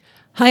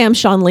Hi, I'm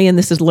Sean Lee, and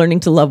this is Learning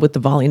to Love with the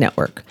Volley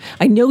Network.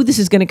 I know this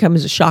is going to come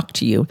as a shock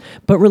to you,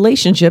 but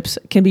relationships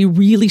can be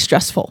really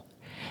stressful.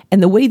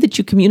 And the way that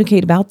you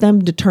communicate about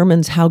them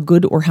determines how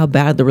good or how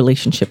bad the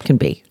relationship can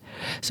be.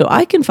 So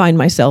I can find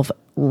myself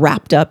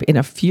wrapped up in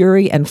a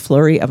fury and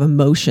flurry of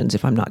emotions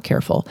if I'm not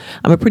careful.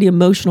 I'm a pretty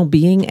emotional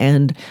being,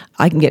 and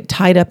I can get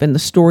tied up in the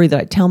story that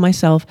I tell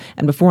myself.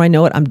 And before I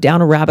know it, I'm down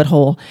a rabbit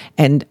hole,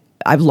 and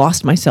I've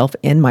lost myself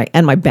and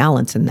my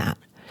balance in that.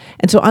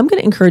 And so I'm going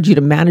to encourage you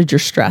to manage your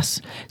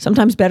stress,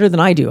 sometimes better than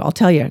I do, I'll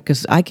tell you,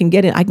 because I can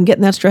get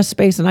in that stress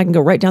space and I can go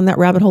right down that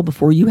rabbit hole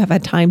before you have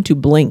had time to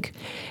blink.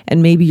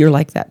 And maybe you're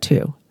like that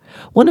too.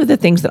 One of the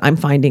things that I'm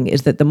finding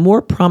is that the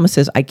more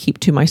promises I keep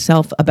to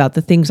myself about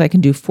the things I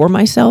can do for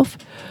myself,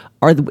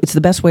 it's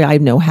the best way I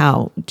know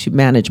how to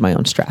manage my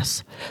own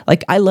stress.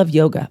 Like, I love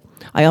yoga.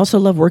 I also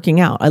love working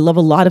out. I love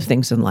a lot of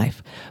things in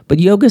life, but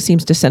yoga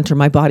seems to center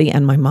my body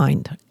and my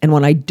mind. And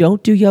when I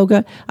don't do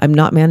yoga, I'm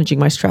not managing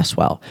my stress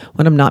well.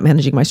 When I'm not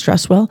managing my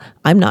stress well,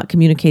 I'm not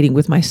communicating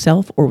with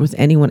myself or with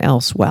anyone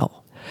else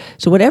well.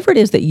 So whatever it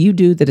is that you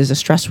do that is a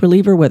stress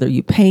reliever, whether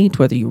you paint,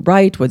 whether you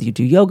write, whether you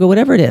do yoga,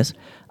 whatever it is,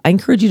 I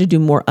encourage you to do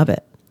more of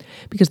it.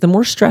 Because the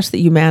more stress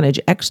that you manage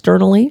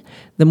externally,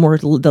 the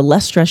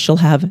less stress you'll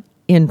have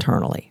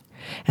internally.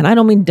 And I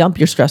don't mean dump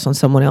your stress on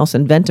someone else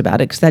and vent about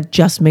it, because that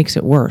just makes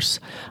it worse.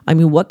 I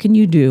mean, what can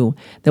you do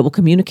that will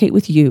communicate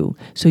with you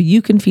so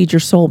you can feed your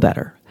soul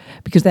better?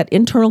 Because that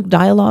internal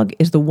dialogue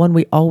is the one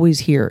we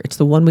always hear. It's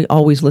the one we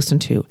always listen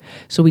to.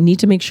 So we need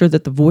to make sure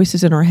that the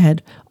voices in our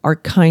head are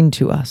kind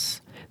to us.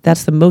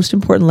 That's the most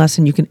important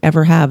lesson you can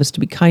ever have, is to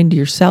be kind to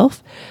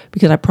yourself,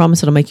 because I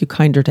promise it'll make you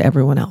kinder to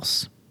everyone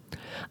else.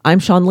 I'm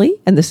Sean Lee,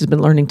 and this has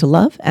been Learning to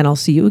Love, and I'll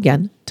see you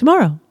again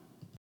tomorrow.